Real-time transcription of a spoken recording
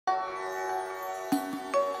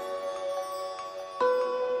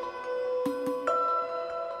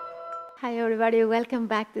Hi everybody, welcome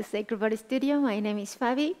back to Sacred Body Studio. My name is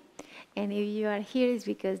Fabi, and if you are here it's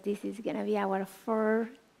because this is gonna be our 4th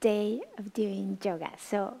day of doing yoga.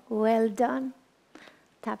 So well done,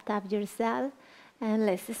 tap yourself, and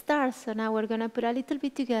let's start. So now we're gonna put a little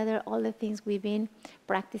bit together all the things we've been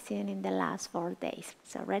practicing in the last 4 days.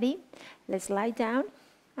 So ready? Let's lie down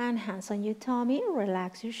and hands on your tummy,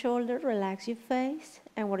 relax your shoulder, relax your face,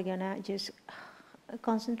 and we're gonna just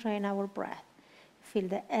concentrate on our breath. Feel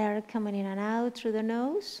the air coming in and out through the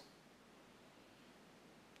nose.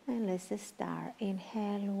 And let's start.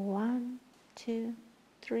 Inhale, 1, 2,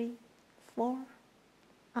 3, 4.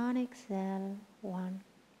 And exhale, 1,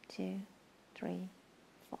 2, 3,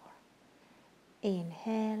 4.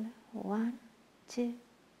 Inhale, 1, 2,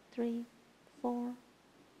 3, 4.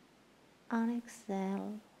 And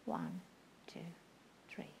exhale, 1, 2,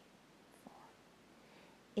 3, 4.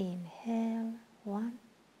 Inhale, 1,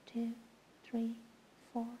 2, 3,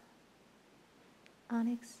 4.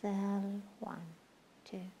 And exhale, 1,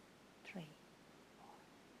 2, 3,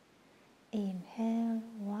 4. Inhale,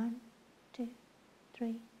 1, 2,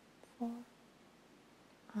 3, 4.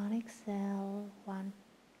 And exhale, 1,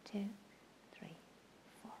 2, 3,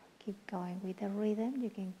 4. Keep going with the rhythm. You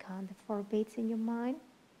can count the 4 beats in your mind.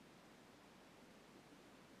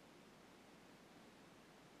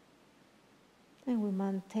 And we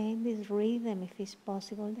maintain this rhythm, if it's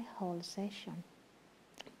possible, the whole session.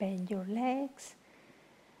 Bend your legs,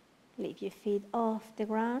 lift your feet off the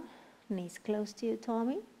ground, knees close to your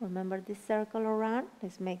tummy. Remember the circle around.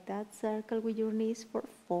 Let's make that circle with your knees for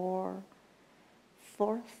 4,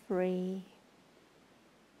 3,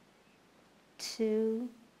 2,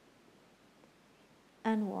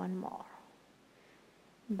 and 1 more.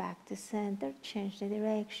 Back to center, change the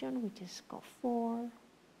direction. We just go 4,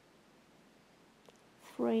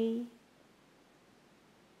 3,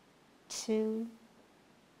 2,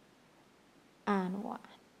 and 1.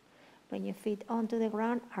 Bring your feet onto the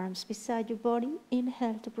ground, arms beside your body.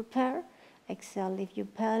 Inhale to prepare. Exhale, lift your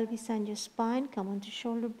pelvis and your spine. Come onto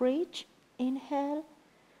shoulder bridge. Inhale.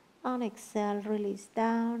 And exhale, release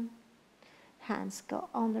down. Hands go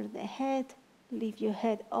under the head. Lift your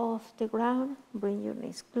head off the ground. Bring your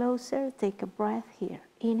knees closer. Take a breath here.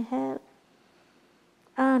 Inhale.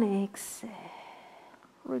 And exhale.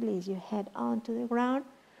 Release your head onto the ground.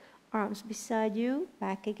 Arms beside you,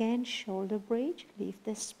 back again, shoulder bridge, lift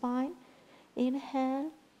the spine, inhale,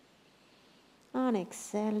 and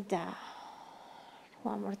exhale down.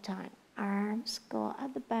 One more time, arms go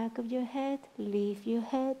at the back of your head, lift your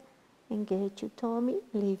head, engage your tummy,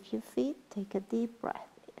 lift your feet, take a deep breath.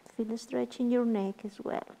 Feel a stretch in your neck as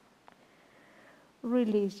well.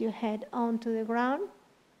 Release your head onto the ground,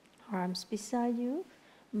 arms beside you,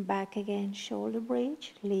 back again, shoulder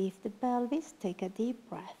bridge, lift the pelvis, take a deep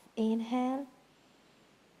breath. Inhale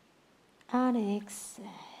and exhale.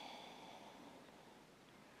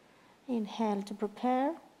 Inhale to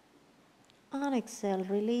prepare and exhale,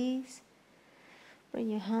 release. Bring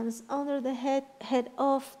your hands under the head, head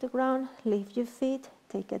off the ground, lift your feet,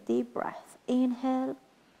 take a deep breath. Inhale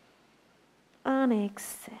and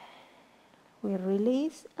exhale. We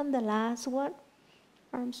release, and the last one,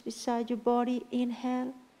 arms beside your body,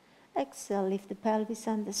 inhale. Exhale, lift the pelvis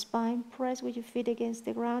and the spine, press with your feet against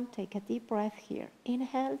the ground, take a deep breath here.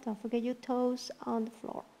 Inhale, don't forget your toes on the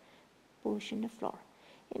floor, pushing the floor.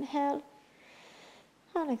 Inhale,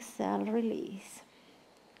 and exhale, release.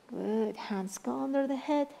 Good, hands go under the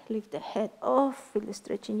head, lift the head off, feel the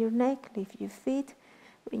stretch in your neck, lift your feet,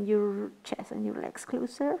 bring your chest and your legs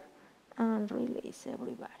closer, and release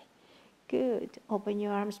everybody. Good, open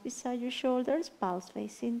your arms beside your shoulders, palms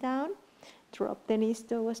facing down. Drop the knees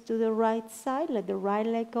towards to the right side. Let the right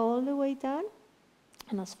leg go all the way down.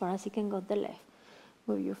 And as far as you can go the left.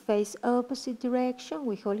 Move your face opposite direction.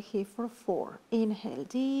 We hold here for 4. Inhale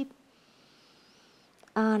deep.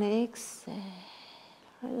 And exhale.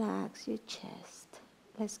 Relax your chest.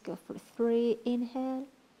 Let's go for 3. Inhale.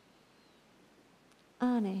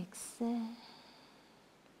 And exhale.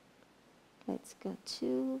 Let's go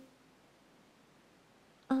 2.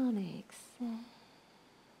 And exhale.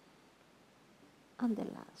 And the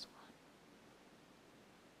last one.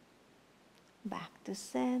 Back to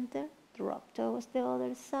center, drop towards the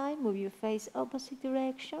other side, move your face opposite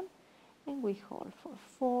direction, and we hold for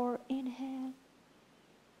 4, inhale,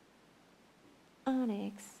 and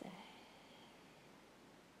exhale.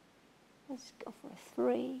 Let's go for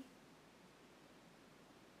 3,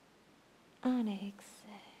 and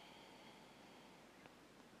exhale,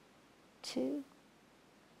 2,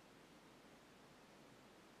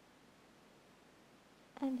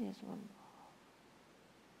 and just one more.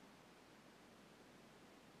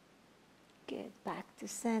 Good. Back to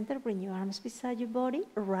center. Bring your arms beside your body.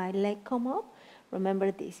 Right leg come up.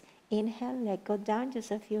 Remember this. Inhale, leg go down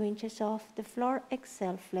just a few inches off the floor.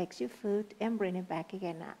 Exhale, flex your foot and bring it back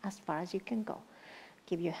again as far as you can go.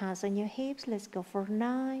 Keep your hands on your hips. Let's go for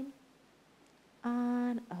 9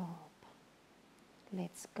 and up.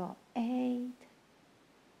 Let's go 8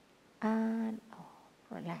 and up.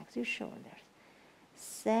 Relax your shoulders.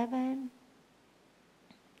 7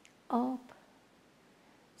 up.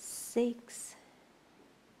 6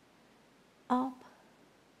 up.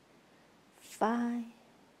 5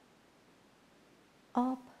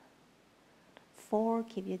 up. 4,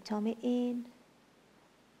 keep your tummy in.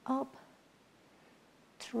 Up.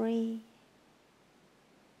 3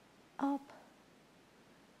 up.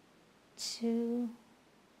 2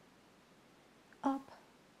 up.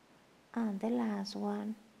 And the last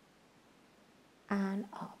one and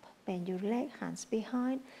up. Bend your leg, hands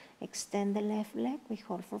behind. Extend the left leg. We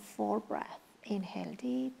hold for 4 breaths. Inhale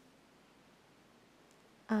deep.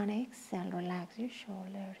 And exhale, relax your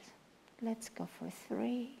shoulders. Let's go for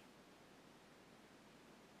 3.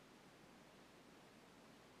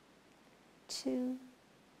 2.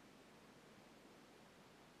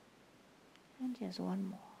 And just one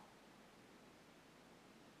more.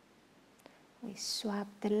 We swap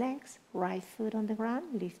the legs, right foot on the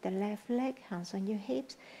ground, lift the left leg, hands on your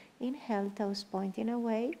hips. Inhale, toes pointing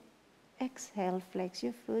away. Exhale, flex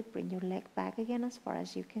your foot, bring your leg back again as far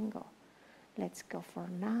as you can go. Let's go for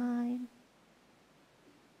 9.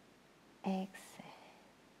 Exhale.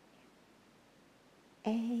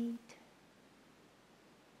 8.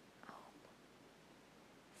 Up.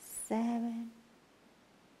 7.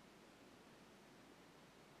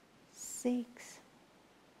 6.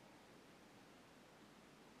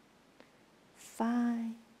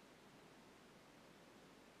 5.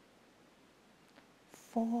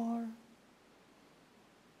 4.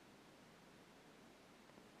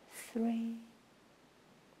 3.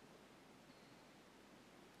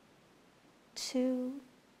 2.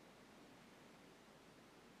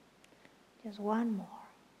 Just one more.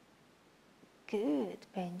 Good.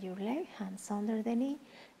 Bend your leg, hands under the knee.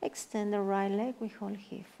 Extend the right leg. We hold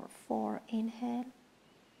here for 4. Inhale.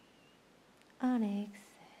 And exhale.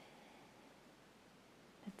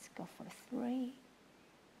 Let's go for 3.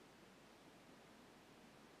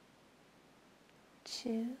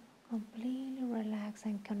 2. Completely relax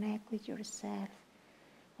and connect with yourself.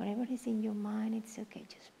 Whatever is in your mind, it's okay.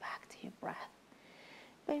 Just back to your breath.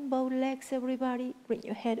 Bend both legs, everybody. Bring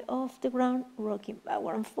your head off the ground, rocking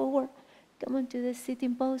backward and forward. Come onto the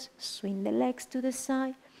sitting pose. Swing the legs to the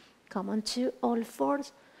side. Come onto all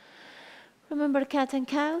fours. Remember cat and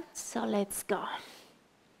cow? So let's go.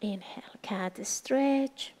 Inhale, cat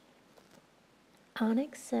stretch. And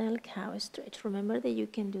exhale, cow stretch. Remember that you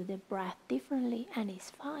can do the breath differently and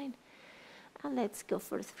it's fine. And let's go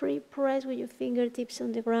for 3. Press with your fingertips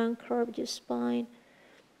on the ground. Curve your spine.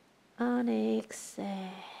 And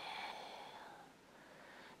exhale.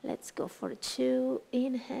 Let's go for 2.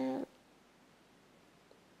 Inhale.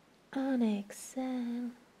 And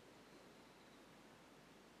exhale.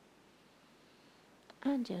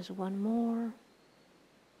 And just one more.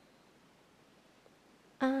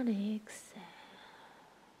 And exhale.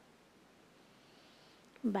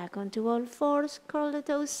 Back onto all fours, curl the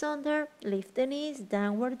toes under, lift the knees,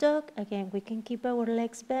 downward dog. Again, we can keep our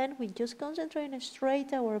legs bent. We just concentrate on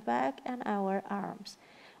straight our back and our arms.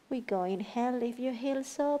 We go, inhale, lift your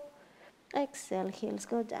heels up. Exhale, heels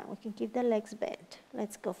go down. We can keep the legs bent.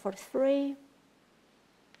 Let's go for 3.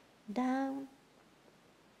 Down.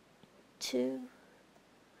 2.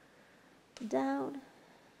 Down.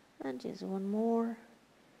 And just one more.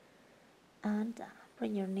 And down.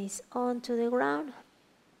 Bring your knees onto the ground.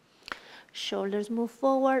 Shoulders move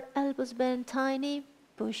forward, elbows bend tiny,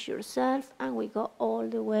 push yourself, and we go all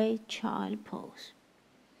the way child pose.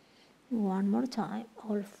 One more time,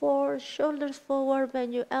 all fours, shoulders forward,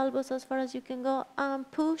 bend your elbows as far as you can go, and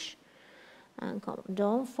push, and come.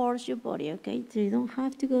 Don't force your body, okay? So you don't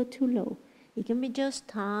have to go too low. It can be just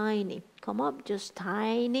tiny. Come up, just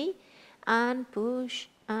tiny, and push,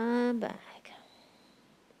 and back.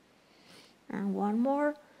 And one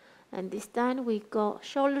more. And this time we go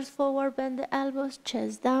shoulders forward, bend the elbows,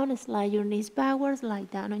 chest down, slide your knees backwards, lie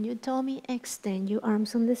down on your tummy, extend your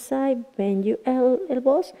arms on the side, bend your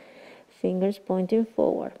elbows, fingers pointing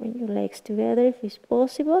forward. Bring your legs together if it's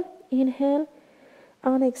possible. Inhale,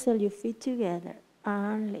 and exhale your feet together.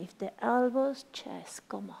 And lift the elbows, chest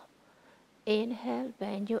come up. Inhale,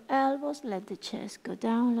 bend your elbows, let the chest go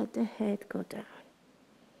down, let the head go down.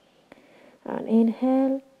 And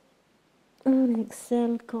inhale. And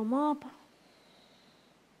exhale, come up.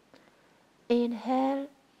 Inhale.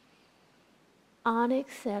 And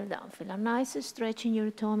exhale down. Feel a nice stretch in your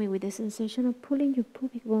tummy with the sensation of pulling your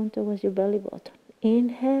pubic bone towards your belly button.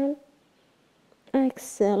 Inhale.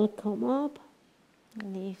 Exhale, come up.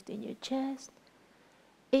 Lift in your chest.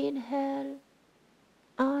 Inhale.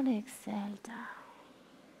 And exhale down.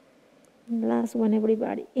 Last one,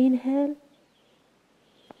 everybody. Inhale.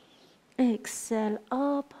 Exhale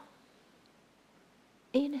up.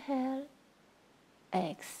 Inhale.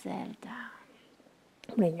 Exhale down.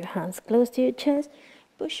 Bring your hands close to your chest.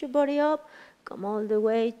 Push your body up. Come all the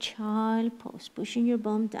way. Child pose. Pushing your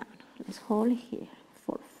bum down. Let's hold here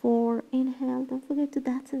for 4. Inhale. Don't forget to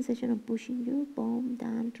that sensation of pushing your bum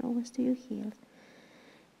down towards to your heels.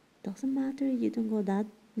 Doesn't matter if you don't go that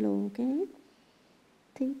low, okay?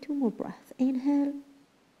 Take 2 more breaths. Inhale.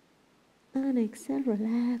 And exhale.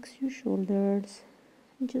 Relax your shoulders.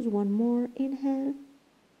 And just 1 more. Inhale.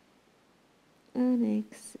 And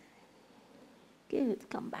exhale. Good.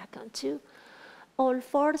 Come back onto all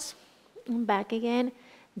fours. And back again.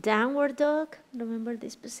 Downward dog. Remember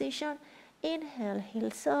this position. Inhale,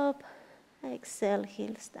 heels up. Exhale,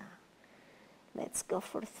 heels down. Let's go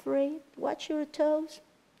for 3. Watch your toes.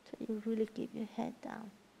 So you really keep your head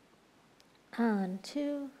down. And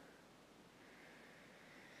 2.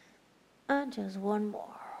 And just 1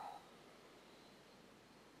 more.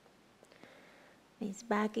 Knees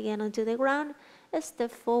back again onto the ground. A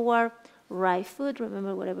step forward. Right foot,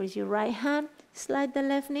 remember whatever is your right hand. Slide the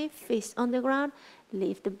left knee, fist on the ground.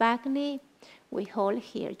 Lift the back knee. We hold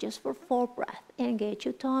here just for 4 breaths. Engage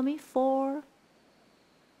your tummy. 4.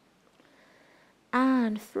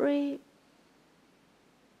 And 3.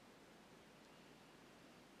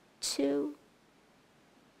 2.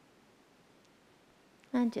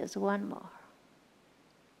 And just 1 more.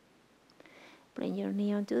 Bring your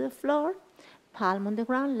knee onto the floor. Palm on the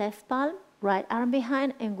ground, left palm. Right arm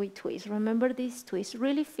behind, and we twist. Remember this twist.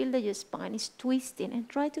 Really feel that your spine is twisting, and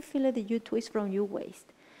try to feel that you twist from your waist.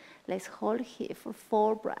 Let's hold here for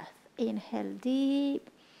 4 breaths. Inhale deep.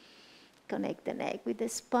 Connect the neck with the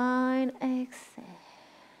spine. Exhale.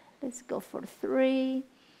 Let's go for 3.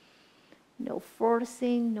 No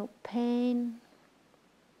forcing, no pain.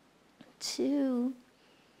 2.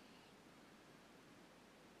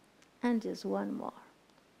 And just 1 more.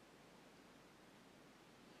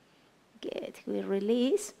 Good. We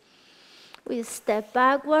release. We step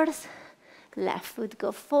backwards. Left foot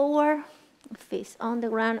go forward. Fist on the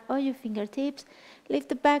ground or your fingertips. Lift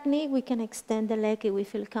the back knee. We can extend the leg if we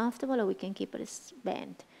feel comfortable, or we can keep it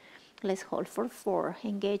bent. Let's hold for 4.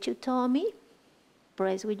 Engage your tummy.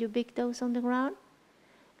 Press with your big toes on the ground.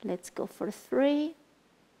 Let's go for 3.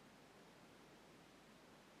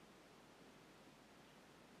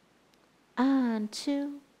 And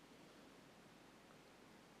 2.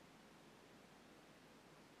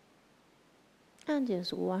 And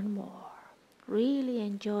just 1 more. Really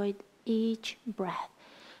enjoy each breath.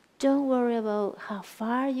 Don't worry about how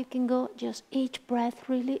far you can go. Just each breath,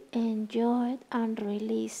 really enjoy it and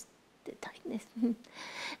release the tightness.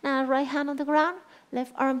 Now, right hand on the ground,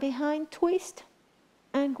 left arm behind, twist.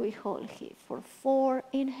 And we hold here for 4.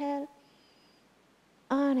 Inhale.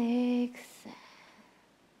 And exhale.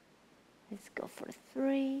 Let's go for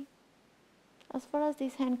 3. As far as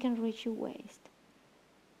this hand can reach your waist.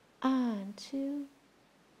 And 2.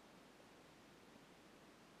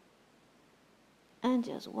 And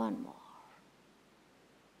just 1 more.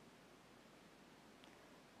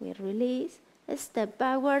 We release, step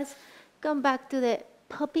backwards, come back to the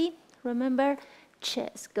puppy. Remember,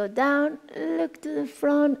 chest go down, look to the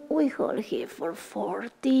front. We hold here for 4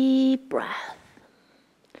 deep breaths.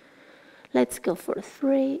 Let's go for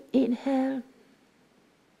 3. Inhale.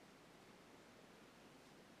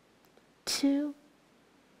 2.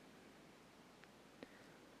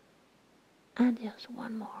 And just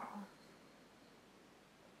 1 more.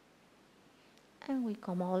 And we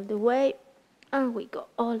come all the way, and we go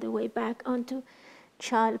all the way back onto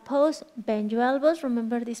child pose. Bend your elbows.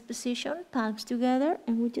 Remember this position, palms together,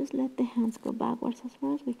 and we just let the hands go backwards as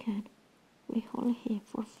far as we can. We hold here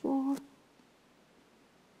for 4.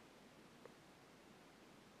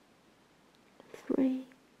 3.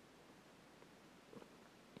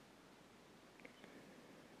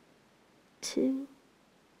 2.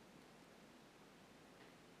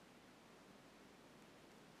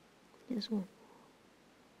 Just 1.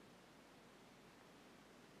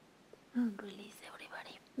 And release,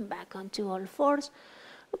 everybody. Back onto all fours.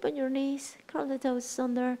 Open your knees. Curl the toes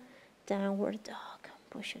under. Downward dog.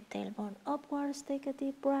 Push your tailbone upwards. Take a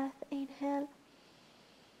deep breath. Inhale.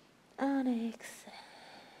 And exhale.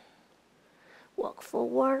 Walk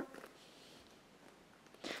forward.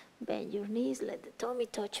 Bend your knees. Let the tummy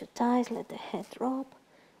touch your thighs. Let the head drop.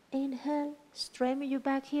 Inhale, straighten your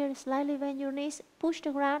back here, slightly bend your knees, push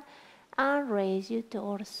the ground, and raise your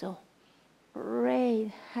torso.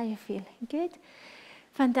 Great. How you feel? Good?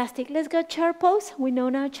 Fantastic. Let's go chair pose. We know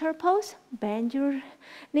now chair pose. Bend your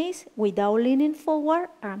knees without leaning forward.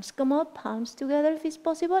 Arms come up, palms together if it's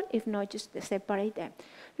possible. If not, just separate them.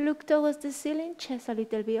 Look towards the ceiling, chest a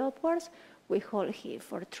little bit upwards. We hold here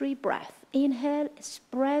for 3 breaths. Inhale,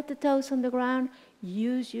 spread the toes on the ground.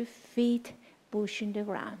 Use your feet pushing the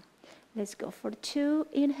ground. Let's go for 2.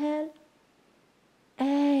 Inhale.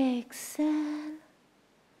 Exhale.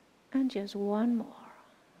 And just 1 more.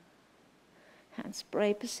 Hands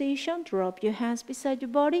pray position. Drop your hands beside your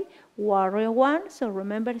body. Warrior 1. So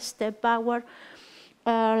remember, step backward.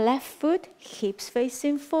 Left foot, hips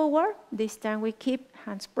facing forward. This time we keep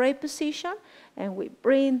hands pray position. And we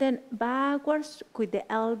bring them backwards with the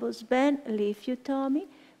elbows bent. Lift your tummy.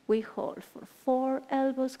 We hold for 4.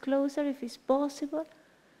 Elbows closer if it's possible.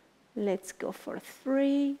 Let's go for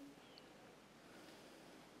 3.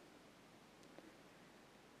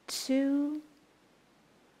 2.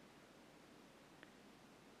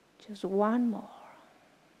 Just 1 more.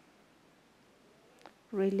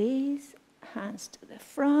 Release, hands to the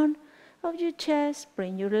front of your chest.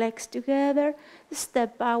 Bring your legs together.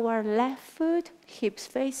 Step our left foot, hips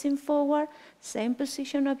facing forward. Same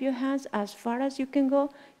position of your hands as far as you can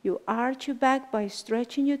go. You arch your back by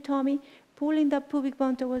stretching your tummy, pulling that pubic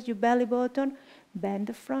bone towards your belly button. Bend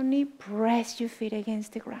the front knee, press your feet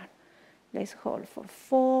against the ground. Let's hold for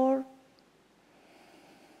 4.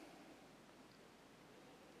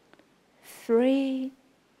 3.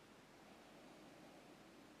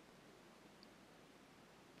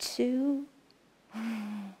 2.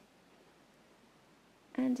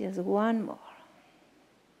 And just 1 more.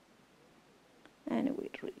 And we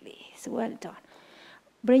release. Well done.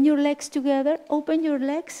 Bring your legs together. Open your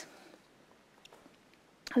legs.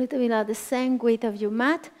 A little bit at the same width of your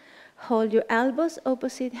mat. Hold your elbows,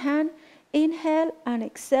 opposite hand. Inhale and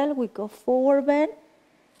exhale. We go forward bend.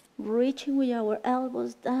 Reaching with our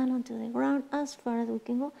elbows down onto the ground as far as we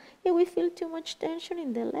can go. If we feel too much tension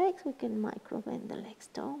in the legs, we can micro bend the legs.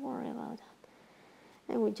 Don't worry about that.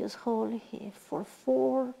 And we just hold here for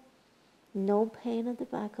 4. No pain at the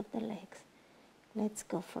back of the legs. Let's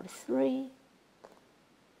go for 3.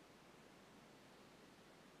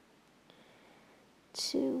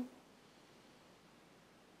 2.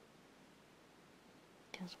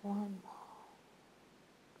 Just 1 more.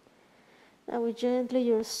 Now we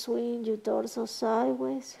gently swing your torso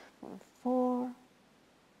sideways for 4.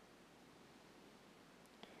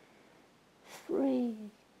 3.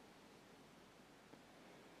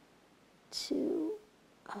 2.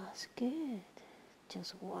 That's good.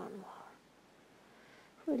 Just 1 more.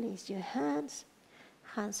 Release your hands.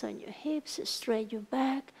 Hands on your hips. Straighten your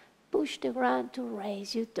back. Push the ground to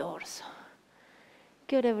raise your torso.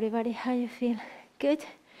 Good, everybody. How you feel? Good.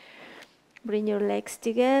 Bring your legs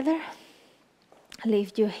together.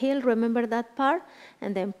 Lift your heel, remember that part,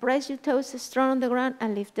 and then press your toes strong on the ground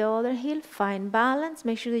and lift the other heel. Find balance.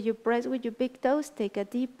 Make sure that you press with your big toes. Take a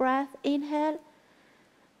deep breath. Inhale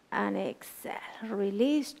and exhale.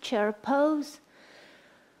 Release, chair pose.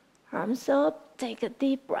 Arms up. Take a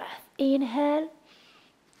deep breath. Inhale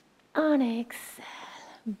and exhale.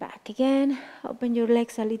 Back again. Open your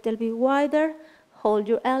legs a little bit wider. Hold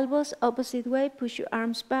your elbows opposite way. Push your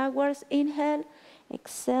arms backwards. Inhale.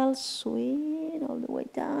 Exhale, swing all the way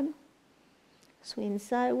down. Swing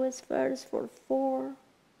sideways first for 4,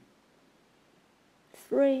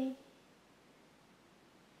 3,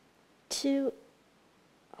 2,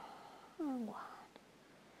 and 1.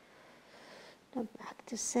 Now back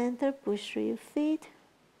to center, push through your feet.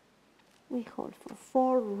 We hold for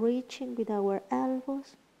 4, reaching with our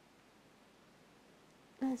elbows.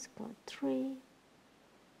 Let's go 3.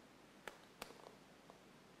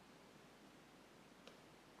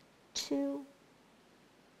 2.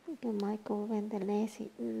 You can micro bend the legs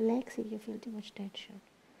if you feel too much tension.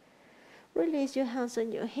 Release your hands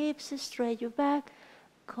on your hips, straighten your back.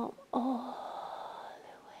 Come all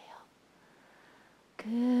the way up.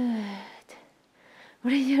 Good.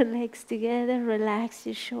 Bring your legs together, relax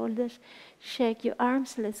your shoulders, shake your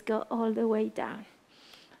arms. Let's go all the way down.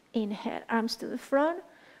 Inhale, arms to the front.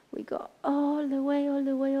 We go all the way, all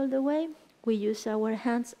the way, all the way. We use our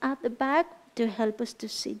hands at the back to help us to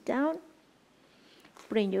sit down.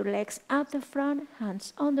 Bring your legs at the front,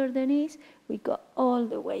 hands under the knees. We go all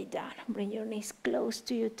the way down. Bring your knees close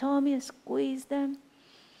to your tummy, squeeze them.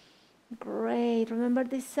 Great. Remember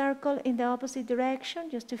this circle in the opposite direction,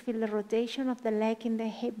 just to feel the rotation of the leg in the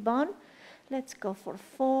hip bone. Let's go for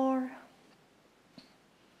 4,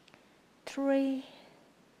 3,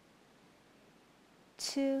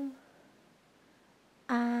 2,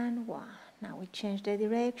 and 1. Now we change the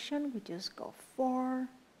direction. We just go 4,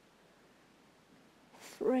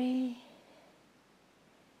 3,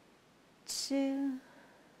 2,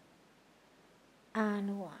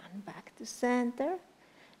 and 1. Back to center.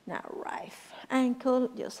 Now right ankle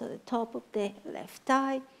just at the top of the left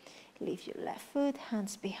thigh. Lift your left foot,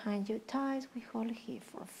 hands behind your thighs. We hold here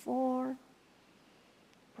for 4.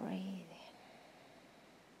 Breathe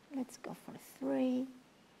in. Let's go for 3,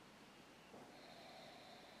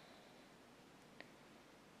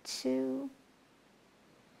 2,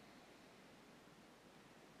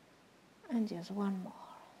 and just 1 more.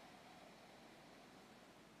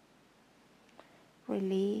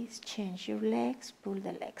 Release, change your legs, pull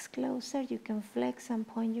the legs closer. You can flex and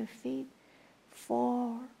point your feet.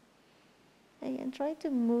 4. And try to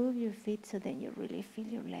move your feet so then you really feel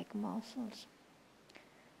your leg muscles.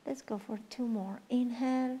 Let's go for 2 more.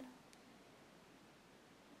 Inhale.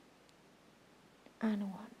 And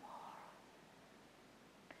 1 more.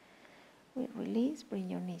 We release, bring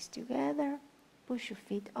your knees together. Push your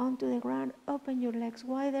feet onto the ground. Open your legs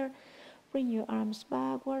wider. Bring your arms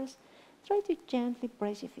backwards. Try to gently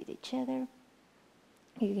press your feet each other.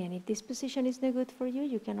 Again, if this position is not good for you,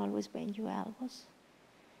 you can always bend your elbows.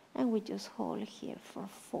 And we just hold here for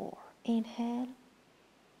 4. Inhale.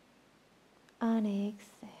 And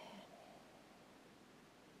exhale.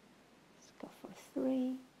 Let's go for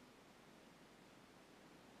 3.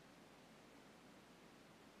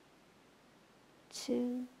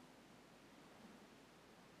 2.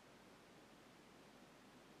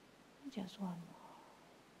 Just 1 more.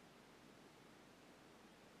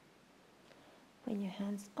 Bring your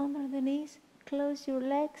hands under the knees, close your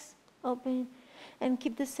legs, open, and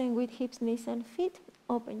keep the same with hips, knees, and feet.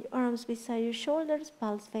 Open your arms beside your shoulders,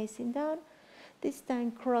 palms facing down. This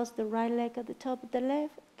time cross the right leg at the top of the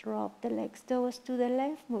left, drop the legs toes to the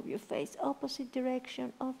left, move your face opposite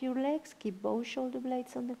direction of your legs, keep both shoulder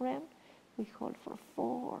blades on the ground. We hold for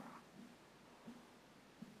 4.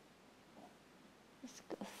 Let's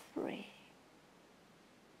go 3.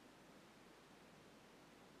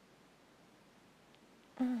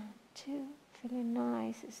 And 2, feeling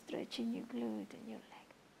nice, stretching your glute and your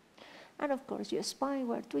leg. And of course your spine,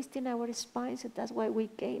 we're twisting our spine, so that's why we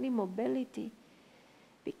gain in mobility,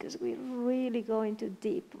 because we really go into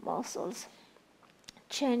deep muscles.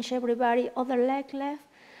 Change everybody, other leg left,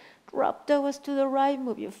 drop toes to the right,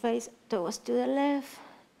 move your face toes to the left,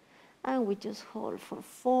 and we just hold for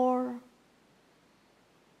 4,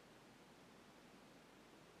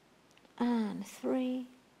 and 3,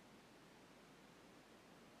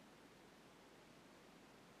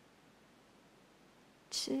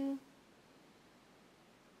 2,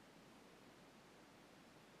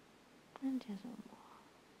 and just 1 more.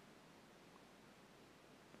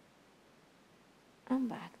 And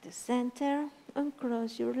back to center.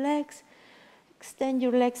 Uncross your legs. Extend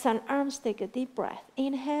your legs and arms. Take a deep breath.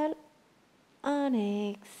 Inhale and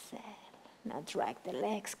exhale. Now drag the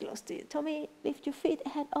legs close to your tummy. Lift your feet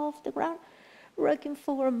head off the ground. Rocking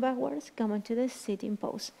forward and backwards. Come into the sitting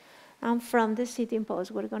pose. And from the sitting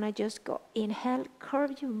pose, we're going to just go. Inhale,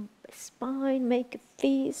 curve your spine, make a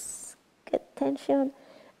fist, get tension.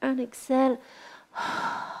 And exhale.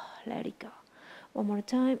 Let it go. One more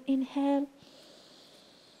time. Inhale.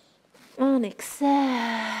 And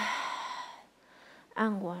exhale.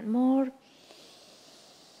 And 1 more.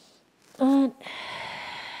 And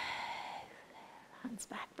hands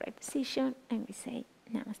back, right position. And we say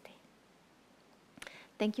namaste.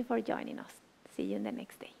 Thank you for joining us. See you in the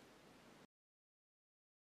next day.